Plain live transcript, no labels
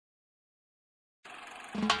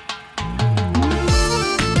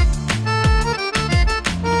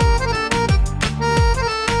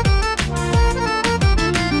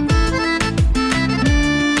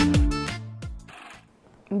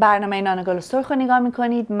برنامه نان گل و سرخ رو نگاه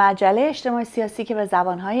میکنید، مجله اجتماعی سیاسی که به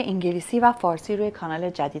زبانهای انگلیسی و فارسی روی کانال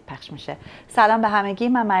جدید پخش میشه. سلام به همگی،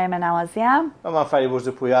 من مریم نمازی ام و من فریبرز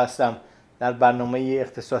پویا هستم. در برنامه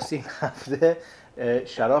اختصاصی این هفته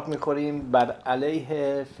شراب میخوریم بر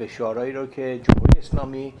علیه فشارهایی رو که جمهوری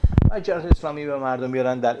اسلامی و جمهوری اسلامی به مردم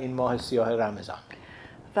میارن در این ماه سیاه رمضان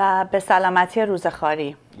و به سلامتی روزه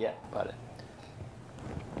خواری. بله.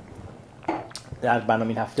 در برنامه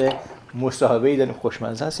این هفته مصاحبه‌ای داریم،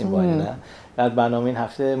 خوشمزه است این باید نه. در برنامه این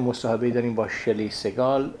هفته مصاحبه‌ای داریم با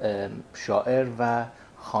سيگل، شاعر و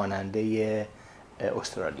خواننده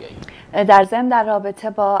استرالیایی. در ضمن در رابطه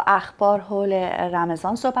با اخبار حول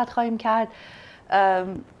رمضان صحبت خواهیم کرد.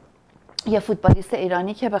 یه فوتبالیست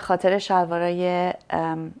ایرانی که به خاطر شلوارای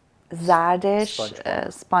زردش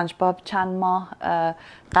اسپانج باب چند ماه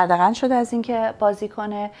قدغن شده از اینکه بازی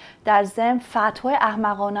کنه. در ضمن فتواى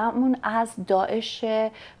احمقانه‌مون از داعش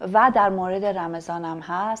و در مورد رمضان هم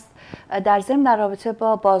هست. در ضمن در رابطه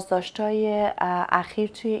با بازداشت‌های اخیر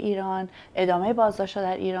توی ایران، ادامه بازداشت‌ها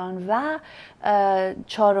در ایران و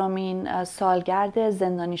 4مین سالگرد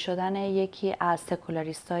زندانی شدن یکی از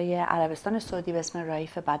سکولاریست‌های عربستان سعودی به اسم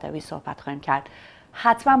بدوى صحبت خواهیم کرد.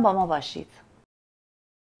 حتما با ما باشید.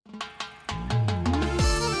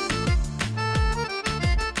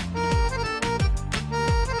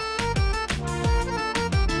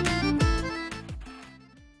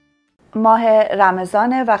 ماه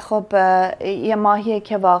رمضانه و خب یه ماهیه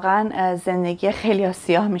که واقعا زندگی خیلی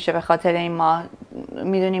سیاه میشه به خاطر این ماه.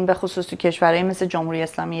 میدونیم به خصوص تو کشورهای مثل جمهوری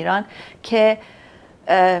اسلامی ایران که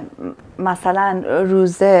مثلا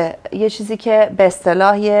روزه یه چیزی که به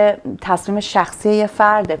اصطلاح یه تصمیم شخصی یه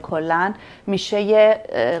فرد کلن میشه یه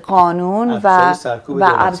قانون و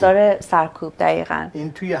ابزار سرکوب. دقیقاً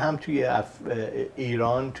این توی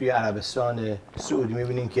ایران، توی عربستان سعودی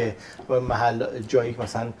میبینیم که محل جایی که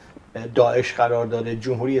مثلا داعش قرار داره،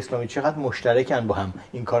 جمهوری اسلامی چقدر مشترکن با هم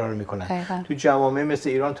این کارا رو میکنن. تو جوامع مثل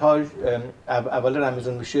ایران تا اول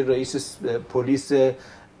رمضان میشه رئیس پلیس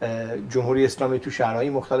جمهوری اسلامی تو شهرهای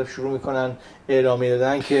مختلف شروع میکنن اعلامیه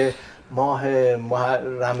دادن که ماه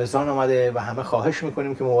رمضان آمده و همه خواهش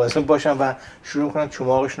میکنیم که مواظب باشن و شروع میکنن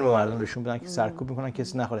چماقشون رو به مردم نشون بدن که سرکوب میکنن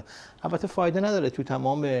کسی نخوره. البته فایده نداره. تو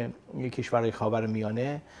تمام کشورهای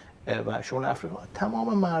خاورمیانه و شمال آفریقا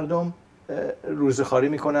تمام مردم روزه‌خواری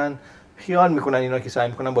میکنن، خیال میکنن اینا که سعی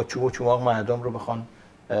میکنن با چوب و چماق مردم رو بخوان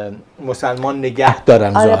مسلمان نگه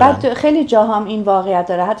دارن. آره، بعد خیلی جاها هم این واقعیت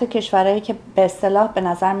داره. حتی کشورهایی که به اصطلاح به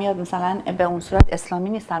نظر میاد مثلا به اون صورت اسلامی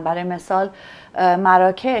نیستن، برای مثال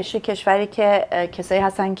مراکش، کشوری که کسایی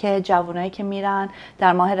هستن که جوانایی که میرن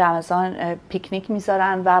در ماه رمضان پیکنیک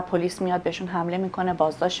میذارن و پلیس میاد بهشون حمله میکنه،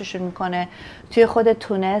 بازداشتشون میکنه. توی خود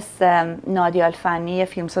تونس نادی الفنی،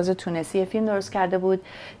 فیلمساز تونسی، فیلم درست کرده بود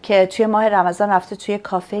که توی ماه رمضان رفته توی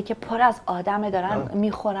کافه که پر از آدمه دارن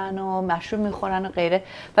میخورن و مشروب میخورن و غیره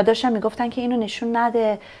و داشتن میگفتن که اینو نشون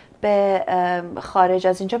نده به خارج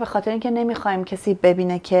از اینجا، به خاطر اینکه نمیخوایم کسی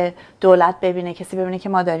ببینه، که دولت ببینه، کسی ببینه که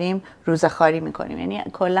ما داریم روزه خواری میکنیم. یعنی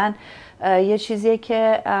کلا یه چیزیه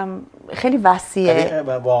که خیلی وسیعه.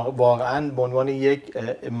 واقعا به عنوان یک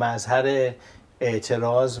مظهر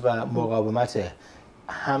اعتراض و مقاومت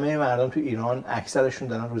همه مردم تو ایران اکثرشون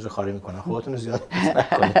دارن روزه خواری میکنن. خودتون زیاد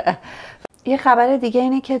نکنید. یه خبر دیگه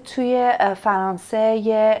اینه که توی فرانسه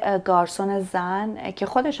یه گارسون زن که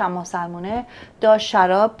خودش هم مسلمونه داشت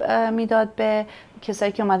شراب میداد به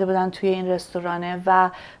کسایی که اومده بودن توی این رستورانه و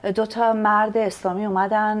 2 مرد اسلامی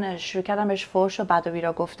اومدن شروع کردن بهش فحش و بد و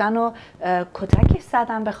بیرا گفتن و کتکش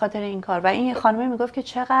زدن به خاطر این کار. و این خانمه میگفت که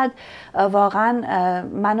چقدر واقعا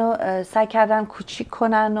منو سعی کردن کوچیک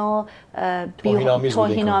کنن و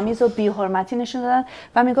توهین‌آمیز و بی‌حرمتی نشون دادن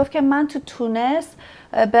و میگفت که من تو تونس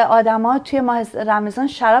به آدما توی ماه رمضان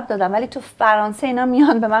شراب دادم ولی تو فرانسه اینا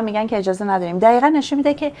میان به من میگن که اجازه نداریم. دقیقاً نشون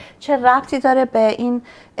میده که چه ربطی داره به این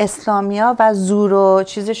اسلامیا و زور و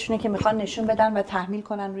چیزشونه که میخوان نشون بدن و تحمیل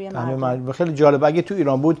کنن روی مردم. خیلی جالب. اگه تو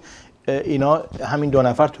ایران بود اینا همین 2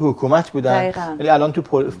 نفر تو حکومت بودن، ولی الان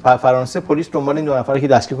تو فرانسه پلیس دنبال این 2 نفر که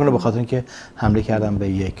دستگیر کنه به خاطر اینکه حمله کردن به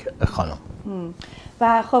یک خانم.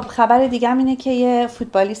 و خب خبر دیگه هم اینه که یه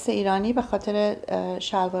فوتبالیست ایرانی به خاطر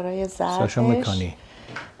شلوارای زردش، سوشا مكانى،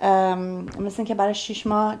 مثل اینکه برای 6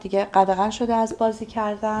 ماه دیگه قدغن شده از بازی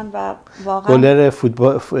کردن و واقعا گلر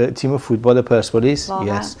تیم فوتبال پرسپولیس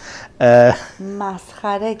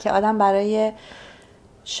مسخره که آدم برای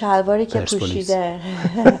شلواری که پوشیده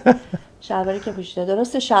شلواری که پوشیده.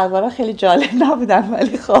 درسته شلوارا خیلی جالب نبودن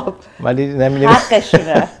ولی خب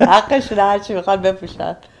حقشونه هرچی میخواد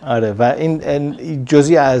بپوشن. آره و این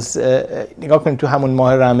جزئی از نگاه کنید تو همون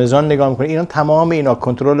ماه رمضان نگاه میکنید ایران تمام اینا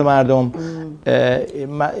کنترل مردم،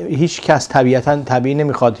 هیچ کس طبیعی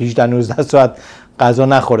نمیخواد 18-19 ساعت غذا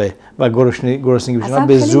نخوره و گرسنگی بشه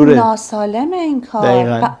به زور. اصلا خیلی ناسالمه این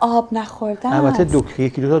کار. و آب نخوردن. البته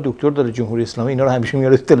یکی دو تا دکتر داره جمهوری اسلامی اینا رو همیشه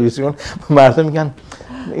میاره تو تلویزیون، مردم میگن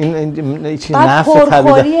این چیز نفت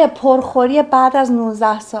طبیعی. پرخوری بعد از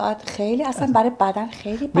 19 ساعت خیلی اصلا برای بدن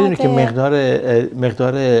خیلی بده. میدونی که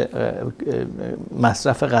مقدار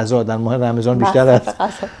مصرف غذا در ماه رمضان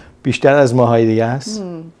بیشتر از ماهای دیگه است.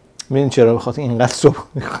 میدونی چرا؟ بخاطر اینقدر صبح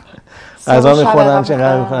غذا میخورن،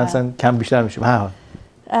 چقدر میخورن اصلا کم بیشتر میشه.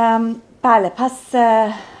 بله پس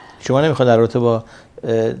شما نمیخواد در رابطه با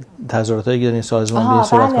تظاهراتایی که دارین سازمان به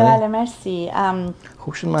صحبت کنید؟ بله مرسی.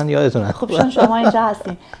 خوب شد من یادتونه. خوب شد شما اینجا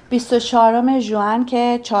هستین. 24 ژوئن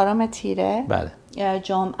که 4 تیره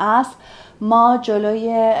جمعه است، ما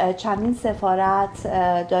جلوی چندین سفارت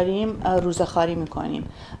داریم روزه خواری میکنیم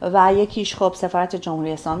و یکیش خب سفارت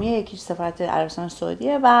جمهوری اسلامی، یکیش سفارت عربستان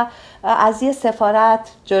سعودیه و از یه سفارت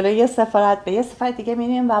جلوی یه سفارت به یه سفارت دیگه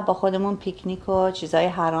میریم و با خودمون پیکنیک و چیزای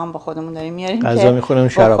حرام با خودمون داریم میاریم غذا میخوریم،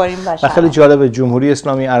 شراب. و خیلی جالبه جمهوری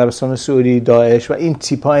اسلامی، عربستان سعودی، داعش و این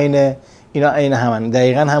تیپا اینا عین همن،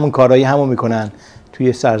 دقیقاً همون کارایی همون میکنن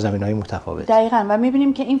توی سرزمین‌های متفاوت. دقیقاً. و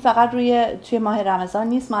می‌بینیم که این فقط توی ماه رمضان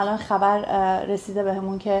نیست. ما الان خبر رسیده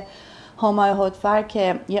بهمون که هودفر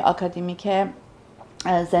که یه آکادمیک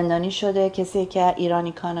زندانی شده، کسی که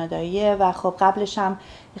ایرانی کاناداییه و خب قبلش هم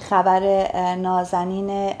خبر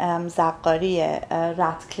نازنین زقاری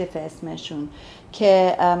ردکلیف اسمشون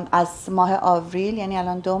که از ماه آوریل یعنی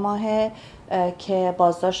الان 2 ماهه که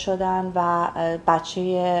بازداشت شدن و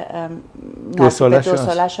بچه 2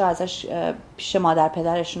 سالش رو ازش پیش مادر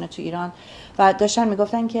پدرشونه تو ایران و داشتن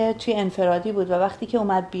میگفتن که توی انفرادی بود و وقتی که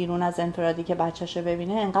اومد بیرون از انفرادی که بچه‌شو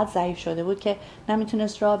ببینه انقدر ضعیف شده بود که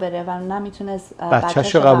نمیتونست راه بره و نمیتونست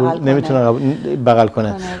بچه‌شو بغل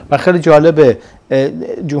کنه. و خیلی جالبه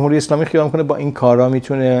جمهوری اسلامی خیال میکنه با این کارا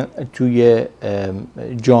میتونه توی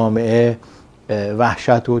جامعه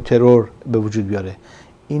وحشت و ترور به وجود بیاره.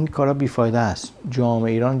 این کارا بیفایده است.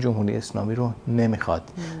 جامعه ایران جمهوری اسلامی رو نمیخواد.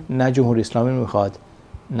 نه جمهوری اسلامی رو میخواد،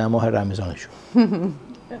 نه ماه رمضانشو.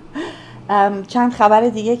 چند خبر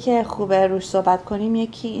دیگه که خوبه روش صحبت کنیم،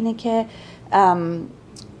 یکی اینه که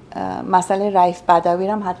مسئله رئیس بدوی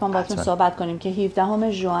هم حتما باهاتون صحبت کنیم که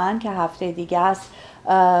 17 ژوئن که هفته دیگه است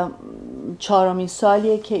 4مین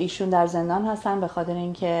سالیه که ایشون در زندان هستن به خاطر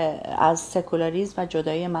اینکه از سکولاریسم و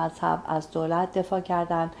جدایی مذهب از دولت دفاع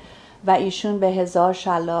کردن و ایشون به 1000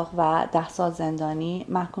 شلاق و 10 سال زندانی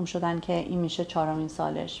محکوم شدن که این میشه 4مین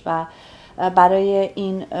سالش. و برای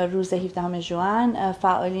این روز 17 ژوئن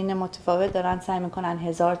فعالین متفاوت دارن سعی میکنن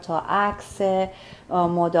 1000 تا عکس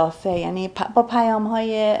مدافع یعنی با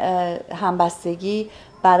پیام‌های همبستگی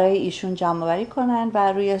برای ایشون جمع آوری کنن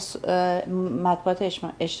و روی مطبوعات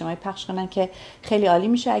اجتماعی پخش کنن که خیلی عالی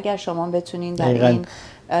میشه اگر شما بتونین در این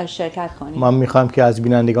شرکت کنید. ما میخوایم که از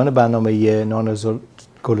بینندگان برنامه نان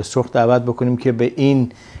گل سرخ دعوت بکنیم که به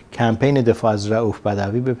این کمپین دفاع از رئوف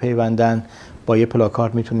بدوی بپیوندن. با یه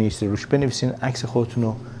پلاکارد میتونید روش بنویسین، عکس خودتون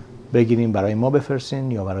رو بگیرین برای ما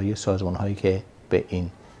بفرستین یا برای سازمان هایی که به این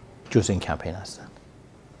جز این کمپین هستن.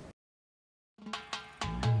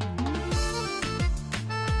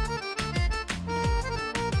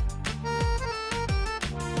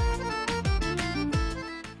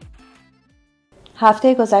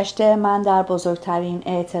 هفته گذشته من در بزرگترین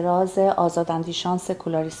اعتراض آزاداندیشان،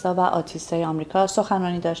 سکولاریستا و آتیستای آمریکا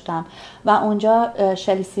سخنرانی داشتم و اونجا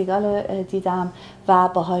سیگل رو دیدم و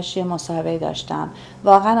باهاش یه مصاحبه داشتم.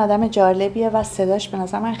 واقعا آدم جالبیه و صداش به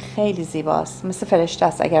نظر من خیلی زیباست، مثل فرشته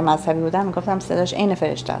است. اگر مذهبی بودم میگفتم صداش عین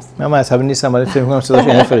فرشته است. من مذهبی نیستم ولی فکر می‌کنم صداش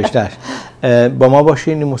عین فرشته است. با ما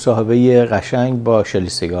باشین این مصاحبه قشنگ با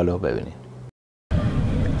سیگل رو ببینید.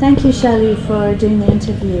 Thank you Shelly for doing the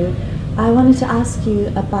interview. I wanted to ask you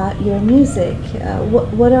about your music.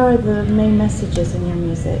 What are the main messages in your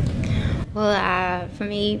music? Well, for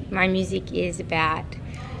me, my music is about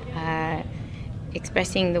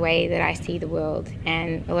expressing the way that I see the world, and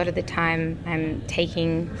a lot of the time I'm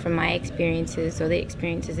taking from my experiences or the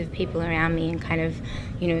experiences of people around me and kind of,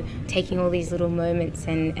 taking all these little moments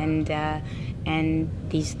and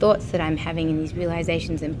these thoughts that I'm having and these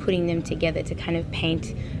realizations and putting them together to kind of paint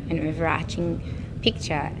an overarching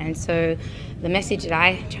picture. And so the message that I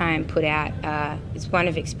try and put out is one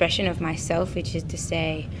of expression of myself, which is to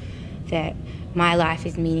say that my life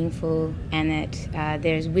is meaningful and that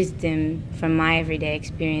there's wisdom from my everyday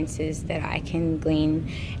experiences that I can glean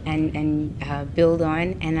and build on,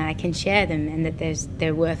 and I can share them, and that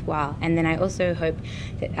they're worthwhile. And then I also hope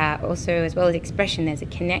that also as well as expression, there's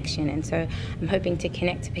a connection, and so I'm hoping to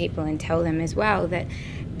connect to people and tell them as well that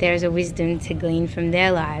there's a wisdom to glean from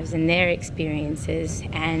their lives and their experiences,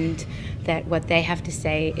 and that what they have to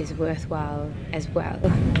say is worthwhile as well.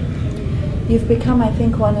 You've become, I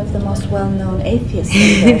think, one of the most well-known atheist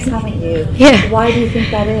singers, haven't you? Yeah. Why do you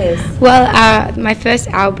think that is? Well, my first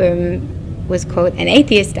album was called An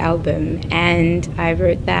Atheist Album, and I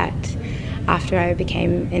wrote that after I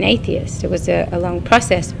became an atheist. It was a long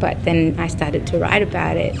process, but then I started to write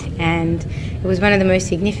about it, and it was one of the most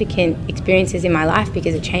significant experiences in my life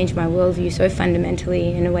because it changed my worldview so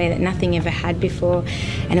fundamentally in a way that nothing ever had before.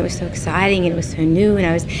 And it was so exciting, and it was so new, and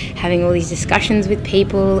I was having all these discussions with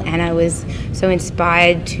people, and I was so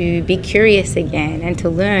inspired to be curious again and to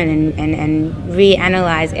learn and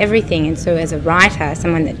reanalyze everything. And so as a writer,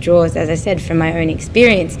 someone that draws, as I said, from my own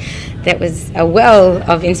experience, that was a well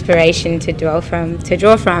of inspiration to draw from.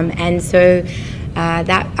 And so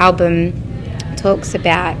that album talks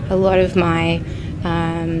about a lot of my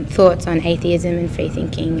thoughts on atheism and free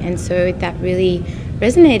thinking, and so that really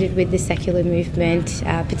resonated with the secular movement,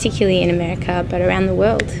 particularly in America, but around the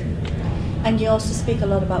world. And you also speak a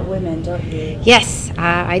lot about women, don't you? Yes,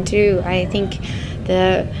 I do. I think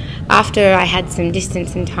after I had some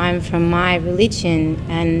distance and time from my religion,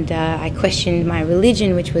 and I questioned my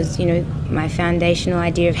religion, which was, my foundational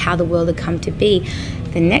idea of how the world had come to be,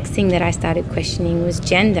 the next thing that I started questioning was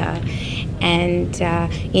gender. And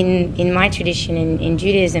in my tradition, in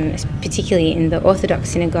Judaism, particularly in the Orthodox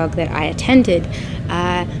synagogue that I attended,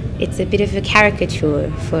 it's a bit of a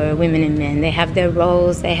caricature for women and men. They have their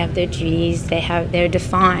roles, they have their duties, they're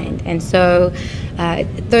defined. And so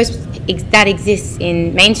that exists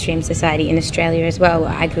in mainstream society in Australia as well,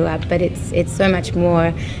 where I grew up, but it's so much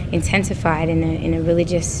more intensified in a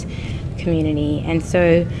religious community. And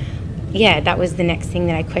so yeah, that was the next thing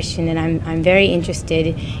that I questioned, and I'm very interested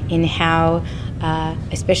in how,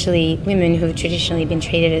 especially women who have traditionally been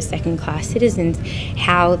treated as second-class citizens,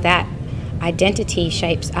 how that identity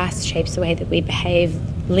shapes us, shapes the way that we behave,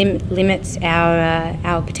 limits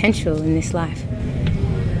our potential in this life.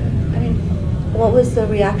 I mean, what was the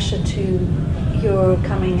reaction to your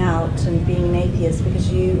coming out and being an atheist?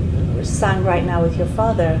 Because you sang right now with your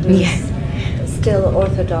father, who's still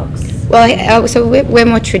Orthodox. Well, so we're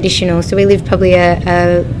more traditional, so we live probably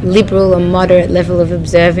a liberal or moderate level of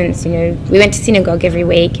observance. We went to synagogue every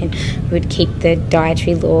week, and we would keep the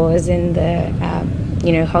dietary laws and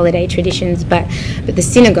the holiday traditions, but the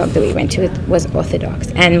synagogue that we went to was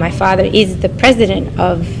Orthodox, and my father is the president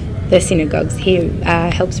of the synagogues. He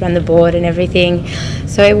helps run the board and everything,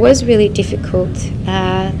 so it was really difficult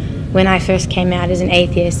when I first came out as an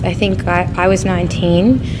atheist. I think I was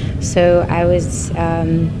 19, so I was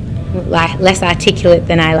less articulate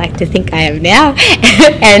than I like to think I am now.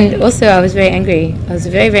 And also I was very angry. I was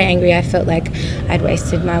very, very angry. I felt like I'd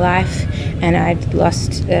wasted my life and I'd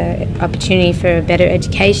lost opportunity for a better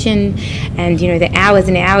education, and the hours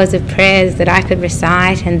and hours of prayers that I could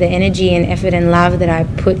recite and the energy and effort and love that I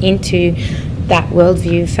put into that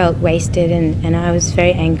worldview felt wasted, and I was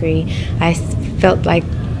very angry. I felt like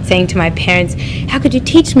saying to my parents, how could you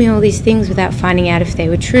teach me all these things without finding out if they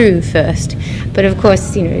were true first? But of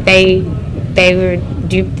course, they were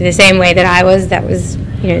duped the same way that I was. That was,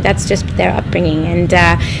 that's just their upbringing. And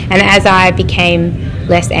as I became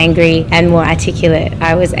less angry and more articulate,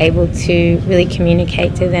 I was able to really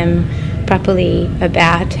communicate to them properly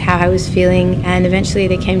about how I was feeling, and eventually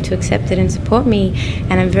they came to accept it and support me.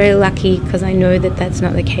 And I'm very lucky because I know that that's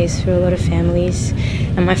not the case for a lot of families.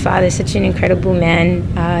 And my father is such an incredible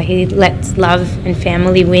man. He lets love and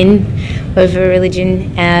family win over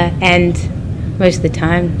religion, and most of the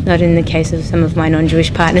time, not in the case of some of my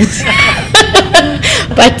non-Jewish partners.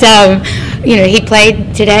 But he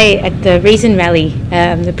played today at the Reason Rally,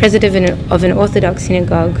 the president of an Orthodox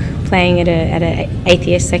synagogue, playing at an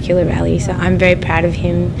atheist secular rally. So I'm very proud of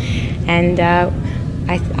him, and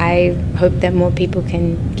I hope that more people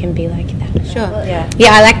can be like that. Sure. Well,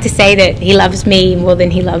 yeah, I like to say that he loves me more than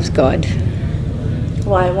he loves God.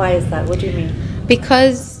 Why is that? What do you mean?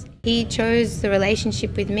 Because he chose the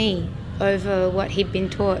relationship with me over what he'd been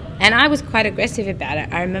taught, and I was quite aggressive about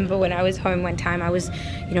it. I remember when I was home one time, I would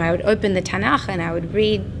open the Tanakh and I would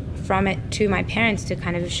read from it to my parents to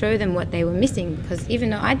kind of show them what they were missing, because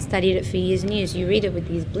even though I'd studied it for years and years, you read it with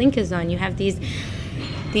these blinkers on. You have these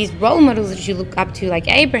role models that you look up to, like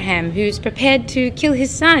Abraham, who's prepared to kill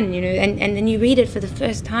his son, and then you read it for the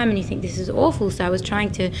first time and you think this is awful. So I was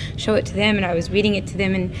trying to show it to them, and I was reading it to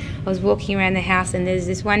them, and I was walking around the house, and there's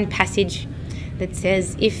this one passage that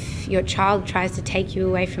says, if your child tries to take you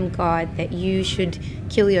away from God, that you should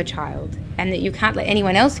kill your child, and that you can't let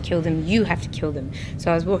anyone else kill them, you have to kill them. So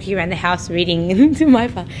I was walking around the house reading to my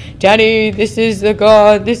father, Daddy, this is the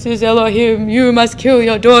God, this is Elohim, you must kill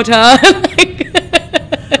your daughter.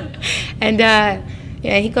 And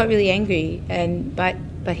he got really angry, but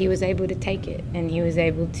but he was able to take it, and he was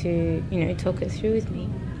able to, you know, talk it through with me,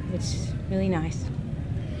 which is really nice.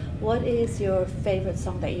 What is your favorite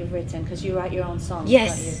song that you've written? Because you write your own songs.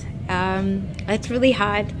 Yes, it's really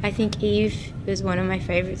hard. I think Eve was one of my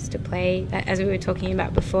favorites to play. As we were talking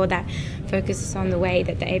about before, that focuses on the way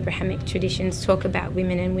that the Abrahamic traditions talk about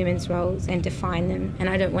women and women's roles and define them. And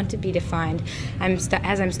I don't want to be defined.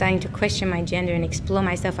 As I'm starting to question my gender and explore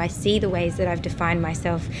myself, I see the ways that I've defined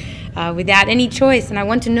myself without any choice, and I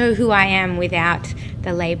want to know who I am without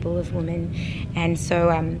the label of woman. And so,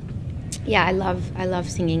 yeah, I love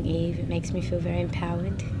singing Eve. It makes me feel very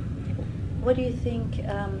empowered. What do you think?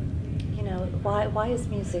 You know, why is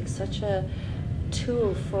music such a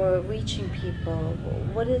tool for reaching people?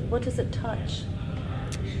 What does it touch?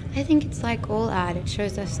 I think it's like all art. It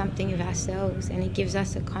shows us something of ourselves, and it gives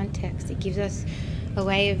us a context. It gives us a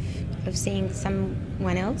way of seeing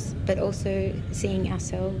someone else, but also seeing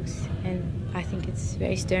ourselves. And I think it's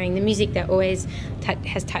very stirring. The music that always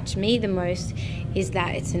has touched me the most is that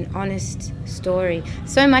it's an honest story.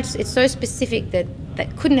 So much, it's so specific that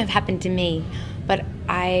couldn't have happened to me, but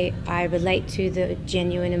I relate to the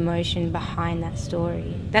genuine emotion behind that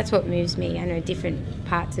story. That's what moves me. I know different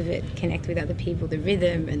parts of it connect with other people, the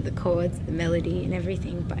rhythm and the chords, the melody and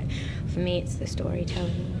everything, but for me it's the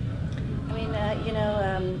storytelling. I mean, you know,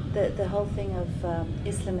 the whole thing of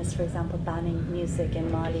Islamists, for example, banning music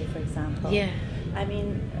in Mali, for example. Yeah. I mean,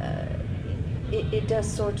 it does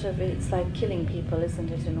sort of, it's like killing people, isn't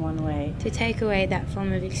it, in one way? To take away that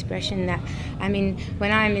form of expression that, I mean,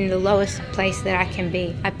 when I'm in the lowest place that I can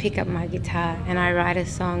be, I pick up my guitar and I write a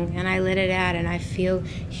song and I let it out and I feel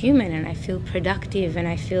human and I feel productive and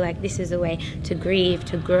I feel like this is a way to grieve,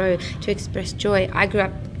 to grow, to express joy.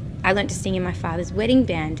 I learned to sing in my father's wedding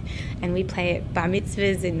band, and we play at bar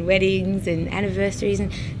mitzvahs and weddings and anniversaries,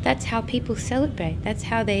 and that's how people celebrate. That's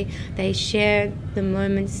how they share the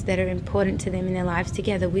moments that are important to them in their lives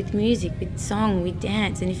together, with music, with song, with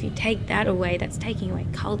dance. And if you take that away, that's taking away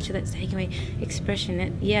culture, that's taking away expression.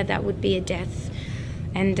 That would be a death.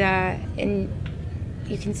 And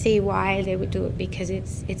you can see why they would do it, because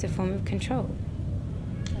it's a form of control.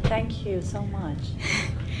 Thank you so much.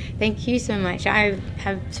 Thank you so much. I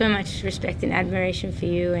have so much respect and admiration for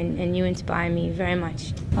you, and you inspire me very much.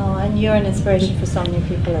 Oh, and you're an inspiration for so many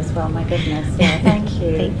people as well. My goodness. Yeah, thank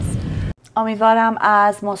you. Thanks. امیدوارم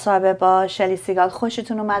از مصاحبه با شلی سیگال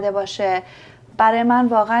خوشتون اومده باشه. برای من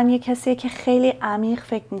واقعا یه کسیه که خیلی عمیق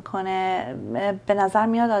فکر میکنه. به نظر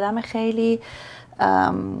میاد آدم خیلی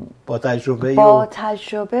با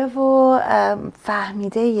تجربه و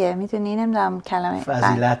فهمیده. میدونی، نمیدونم کلمه،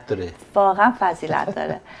 فضیلت داره، واقعا فضیلت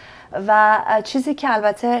داره. و چیزی که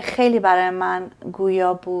البته خیلی برای من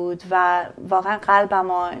گویا بود و واقعا قلبم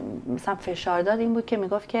مثلا فشار داد این بود که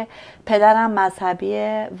میگفت که پدرم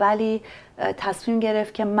مذهبیه ولی تصمیم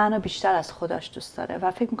گرفت که منو بیشتر از خودش دوست داره.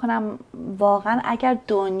 و فکر میکنم واقعا اگر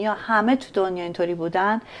همه تو دنیا اینطوری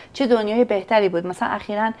بودن چه دنیای بهتری بود. مثلا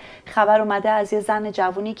اخیراً خبر اومده از یه زن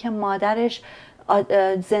جوونی که مادرش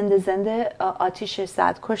زنده آتیشش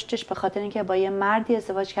زد، کشتش به خاطر اینکه با یه مردی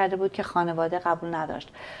ازدواج کرده بود که خانواده قبول نداشت.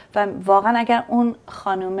 و واقعا اگر اون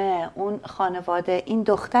خانومه، اون خانواده این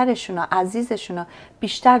دخترشونو، عزیزشونو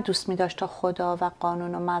بیشتر دوست می داشت تا خدا و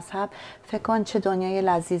قانون و مذهب، فکر کن چه دنیای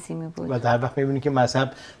لذیذی می بود. و در وقت میبینی که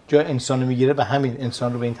مذهب جای انسانو میگیره و همین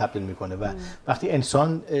انسان رو به این تبدیل میکنه و وقتی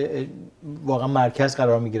انسان واقعا مرکز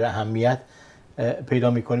قرار میگیره، اهمیت پیدا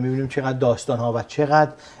میکنه، میبینیم چقدر داستان ها و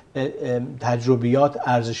چقدر تجربیات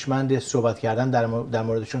ارزشمند صحبت کردن در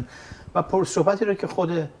موردشون. و پر صحبتی رو که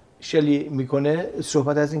خود شلی میکنه،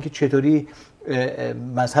 صحبت از این که چطوری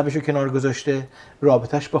مذهبش رو کنار گذاشته،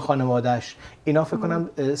 رابطش با خانوادهش، اینا فکر کنم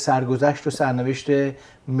سرگذشت و سرنوشت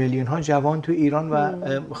میلیون ها جوان تو ایران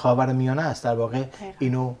و خاورمیانه است. در واقع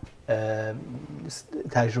اینو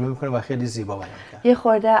تجربه میکنه و خیلی زیبا بیان کرد. یه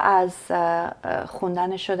خورده از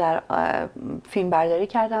خوندنش رو در فیلم برداری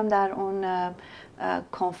کردم در اون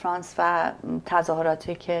کنفرانس و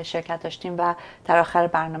تظاهراتی که شرکت داشتیم و در آخر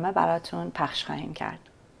برنامه براتون پخش خواهیم کرد.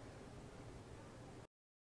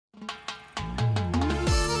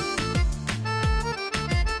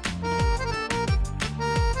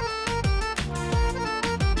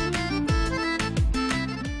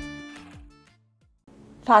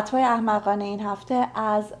 فتوای احمقانه این هفته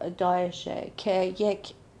از داعشه که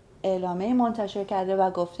یک اعلامیه منتشر کرده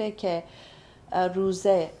و گفته که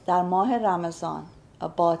روزه در ماه رمضان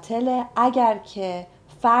باطله اگر که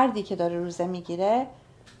فردی که داره روزه میگیره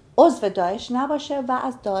عضو داعش نباشه و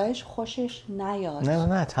از داعش خوشش نیاد.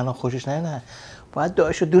 نه تنها خوشش نه باید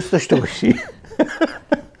داعش رو دوست داشته باشی.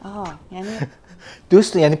 یعنی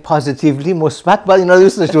دوست یعنی پوزیتیولی مثبت باید اینا رو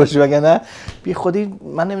دوست داشته باشی، وگرنه بی خودی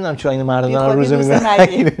من نمیدونم چرا این مردم دارن روزه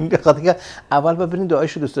میگن خاطر که اول باید برین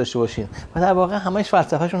داعش رو دوست داشته باشین و در واقع همش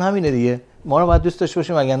فلسفه‌شون همینه دیگه، ما رو باید دوست داشته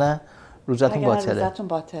باشیم وگرنه روزتون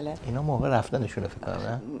باطله. اینا موقع رفتنشونه فکر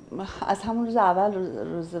کنم نه؟ از همون روز اول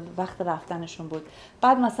روز وقت رفتنشون بود.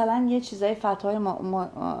 بعد مثلا یه چیزای فتوای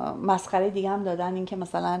مسخره دیگه هم دادن، این که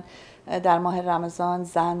مثلا در ماه رمضان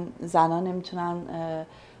زنان نمیتونن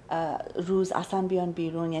روز اصلا بیان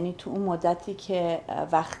بیرون، یعنی تو اون مدتی که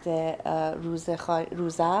وقت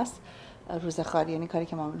روزه است، روزه خواری یعنی کاری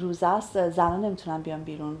که ما روزه است، زنان نمیتونن بیان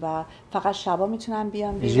بیرون و فقط شبا میتونن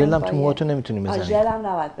بیان بیرون. ژل هم تو موهاتون نمیتونین بزنید. ژل هم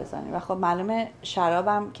نباید بزنید و خب معلومه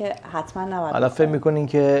شرابم که حتما نباید. حالا فکر میکنین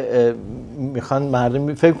که میخوان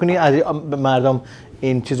مردم، فکر کنین مردم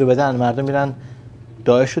این چیزو بدن، مردم میرن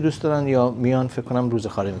داعش رو دوست دارن یا میان فکر کنم روزه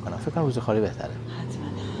خواری میکنن؟ فکر کنم روزه خواری بهتره.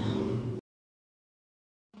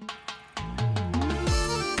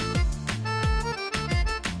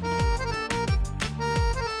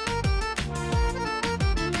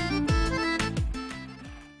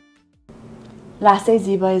 لحظه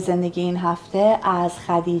زیبای زندگی این هفته از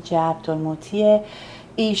خدیجه عبدالمطیع.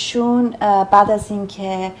 ایشون بعد از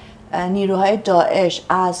اینکه نیروهای داعش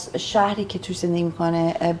از شهری که توش زندگی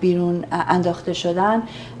میکنه بیرون انداخته شدن،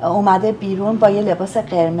 اومده بیرون با یه لباس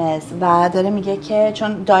قرمز و داره میگه که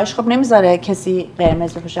چون داعش خب نمیذاره کسی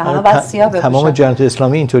قرمز بپوشه، همه باید سیاه بپوشن. تمام جمهوری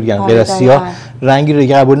اسلامی اینطوریه، غیر از سیاه رنگی رو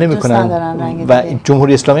دیگه قبول نمیکنن و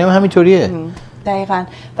جمهوری اسلامی هم همینطوریه. دقیقاً.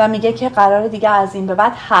 و میگه که قراره دیگه از این به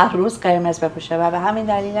بعد هر روز قرمز بپوشه و به همین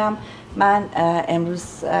دلیلم من امروز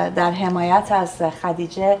در حمایت از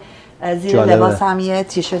خدیجه زیر لباسم یه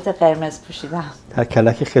تیشرت قرمز پوشیدم. در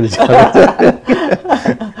کلک خیلی جالب.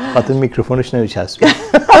 خاطر میکروفونش نمیچسبه.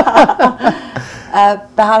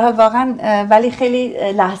 به هر حال واقعا ولی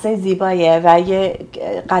خیلی لحظه زیباییه و یه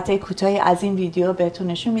قطعه کوتاهی از این ویدیو بهتون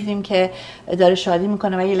نشون میدیم که داره شادی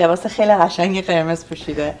میکنه و یه لباس خیلی قشنگی قرمز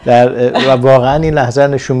پوشیده. و واقعا این لحظه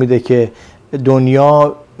نشون میده که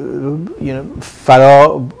دنیا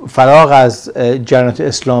فراغ از جمهوری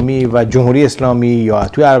اسلامی و جمهوری اسلامی یا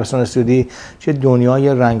توی عربستان سعودی چه دنیای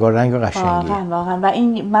رنگارنگ و قشنگیه. واقعا و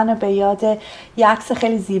این منو به یاد یه عکس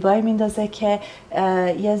خیلی زیبایی میندازه که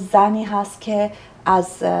یه زنی هست که از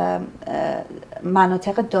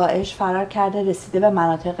مناطق داعش فرار کرده، رسیده به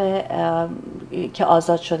مناطق که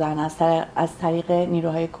آزاد شدن از طریق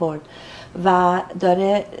نیروهای کرد و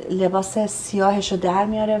داره لباس سیاهش رو در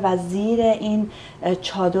میاره و زیر این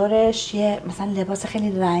چادرش یه مثلا لباس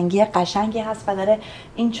خیلی رنگی قشنگی هست و داره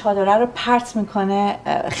این چادره رو پرت میکنه.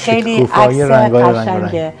 خیلی عکس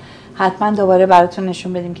قشنگه. حتما دوباره براتون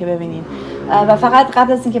نشون بدیم که ببینین. و فقط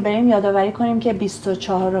قبل از اینکه بریم یادآوری کنیم که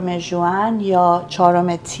 24 ژوئن یا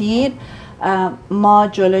 4 تیر ما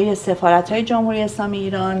جلوی سفارت‌های جمهوری اسلامی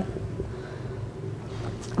ایران،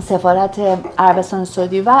 سفارت عربستان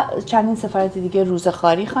سعودی و چندین سفارت دیگه روزه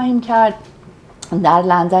خواری خواهیم کرد. در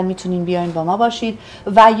لندن میتونین بیاین با ما باشید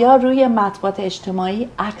و یا روی مطبوعات اجتماعی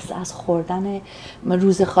عکس از خوردن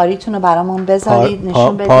روزه خواریتون رو برامون بذارید،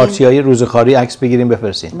 نشون بدید. پارتیای روزه خواری عکس بگیریم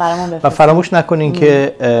بفرستین. و فراموش نکنین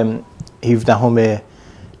که 17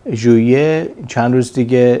 ژوئیه چند روز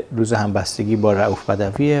دیگه روز همبستگی با رئوف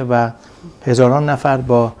بدویه و هزاران نفر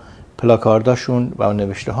با پلاکارداشون و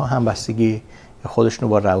نوشته ها همبستگی خودشونو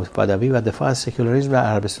با رئوف بدوی و دفاع از سکولاریسم و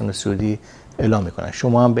عربستان سعودی اعلام میکنن.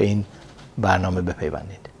 شما هم به این برنامه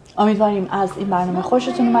بپیوندید. امیدواریم از این برنامه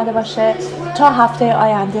خوشتون اومده باشه. تا هفته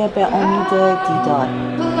آینده به امید دیدار.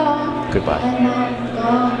 Goodbye.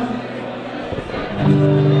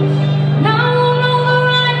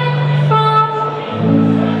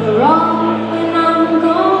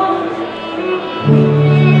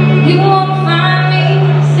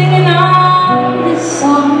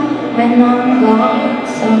 When I'm gone,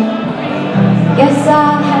 so guess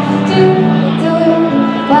I'll have to do it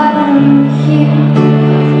while I'm here.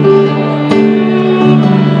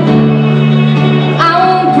 I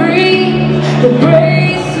won't breathe the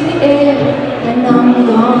bracing air when I'm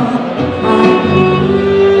gone.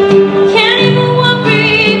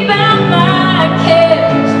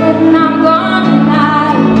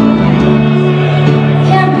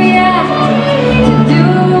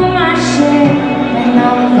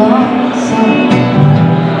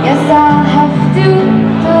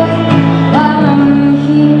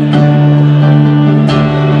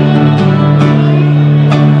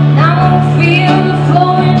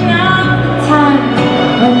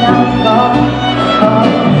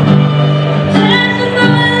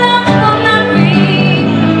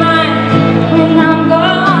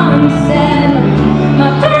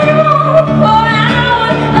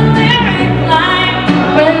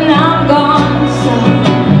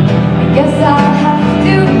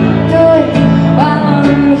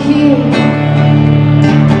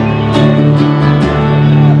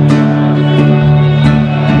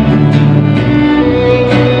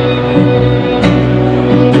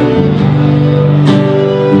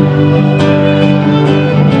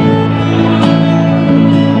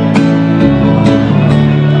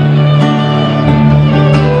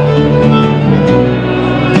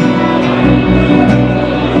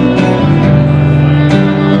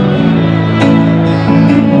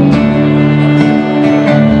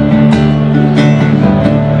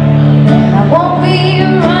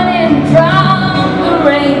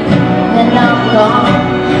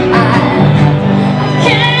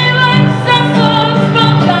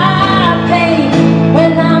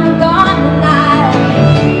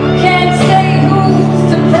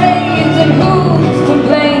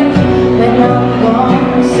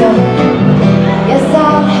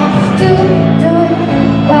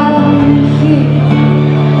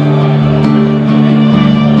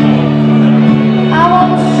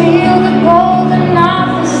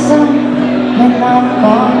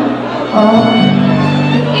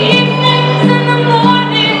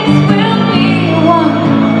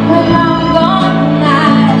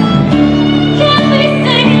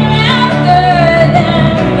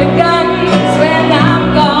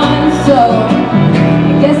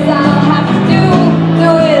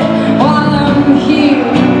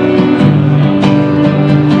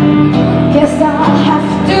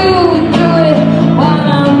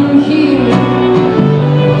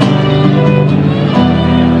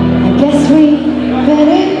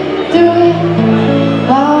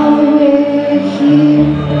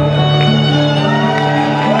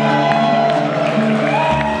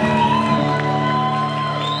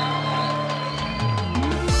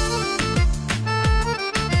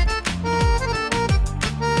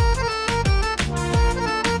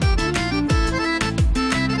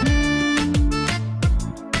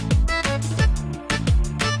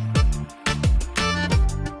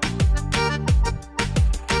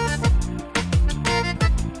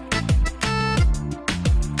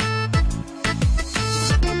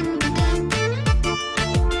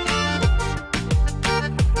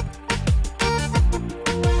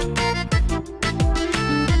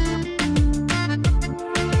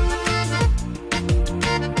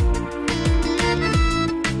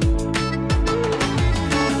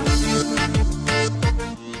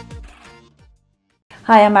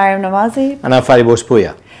 Hi, I'm مریم نمازی. And I'm فریبرز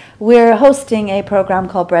پویا. We're hosting a program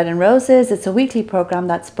called Bread and Roses. It's a weekly program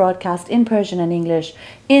that's broadcast in Persian and English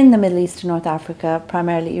in the Middle East and North Africa,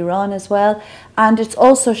 primarily Iran as well. And it's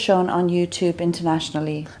also shown on YouTube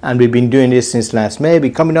internationally. And we've been doing this since last May.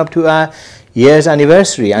 We're coming up to our year's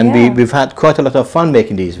anniversary, and we've had quite a lot of fun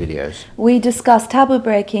making these videos. We discuss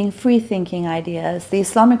taboo-breaking, free-thinking ideas. The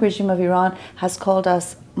Islamic regime of Iran has called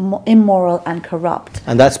us immoral and corrupt.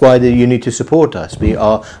 And that's why you need to support us. We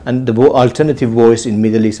are the alternative voice in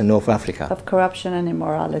Middle East and North Africa. Of corruption and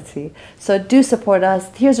immorality. So do support us.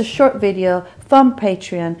 Here's a short video from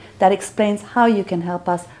Patreon that explains how you can help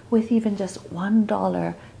us with even just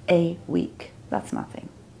 $1 a week. That's nothing.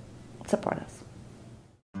 Support us.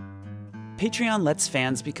 Patreon lets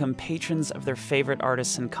fans become patrons of their favorite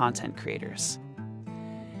artists and content creators.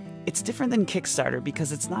 It's different than Kickstarter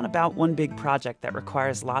because it's not about one big project that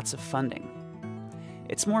requires lots of funding.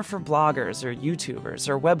 It's more for bloggers or YouTubers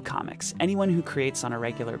or webcomics, anyone who creates on a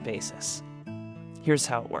regular basis. Here's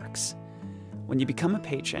how it works. When you become a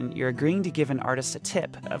patron, you're agreeing to give an artist a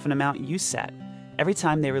tip of an amount you set every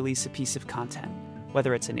time they release a piece of content,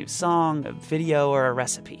 whether it's a new song, a video, or a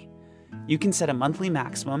recipe. You can set a monthly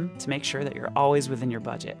maximum to make sure that you're always within your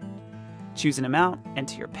budget. Choose an amount,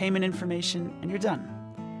 enter your payment information, and you're done.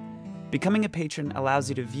 Becoming a patron allows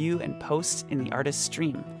you to view and post in the artist's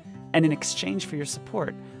stream, and in exchange for your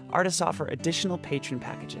support, artists offer additional patron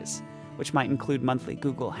packages, which might include monthly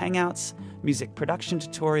Google Hangouts, music production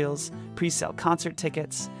tutorials, pre-sale concert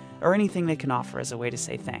tickets, or anything they can offer as a way to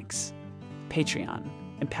say thanks. Patreon,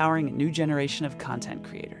 empowering a new generation of content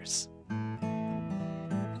creators.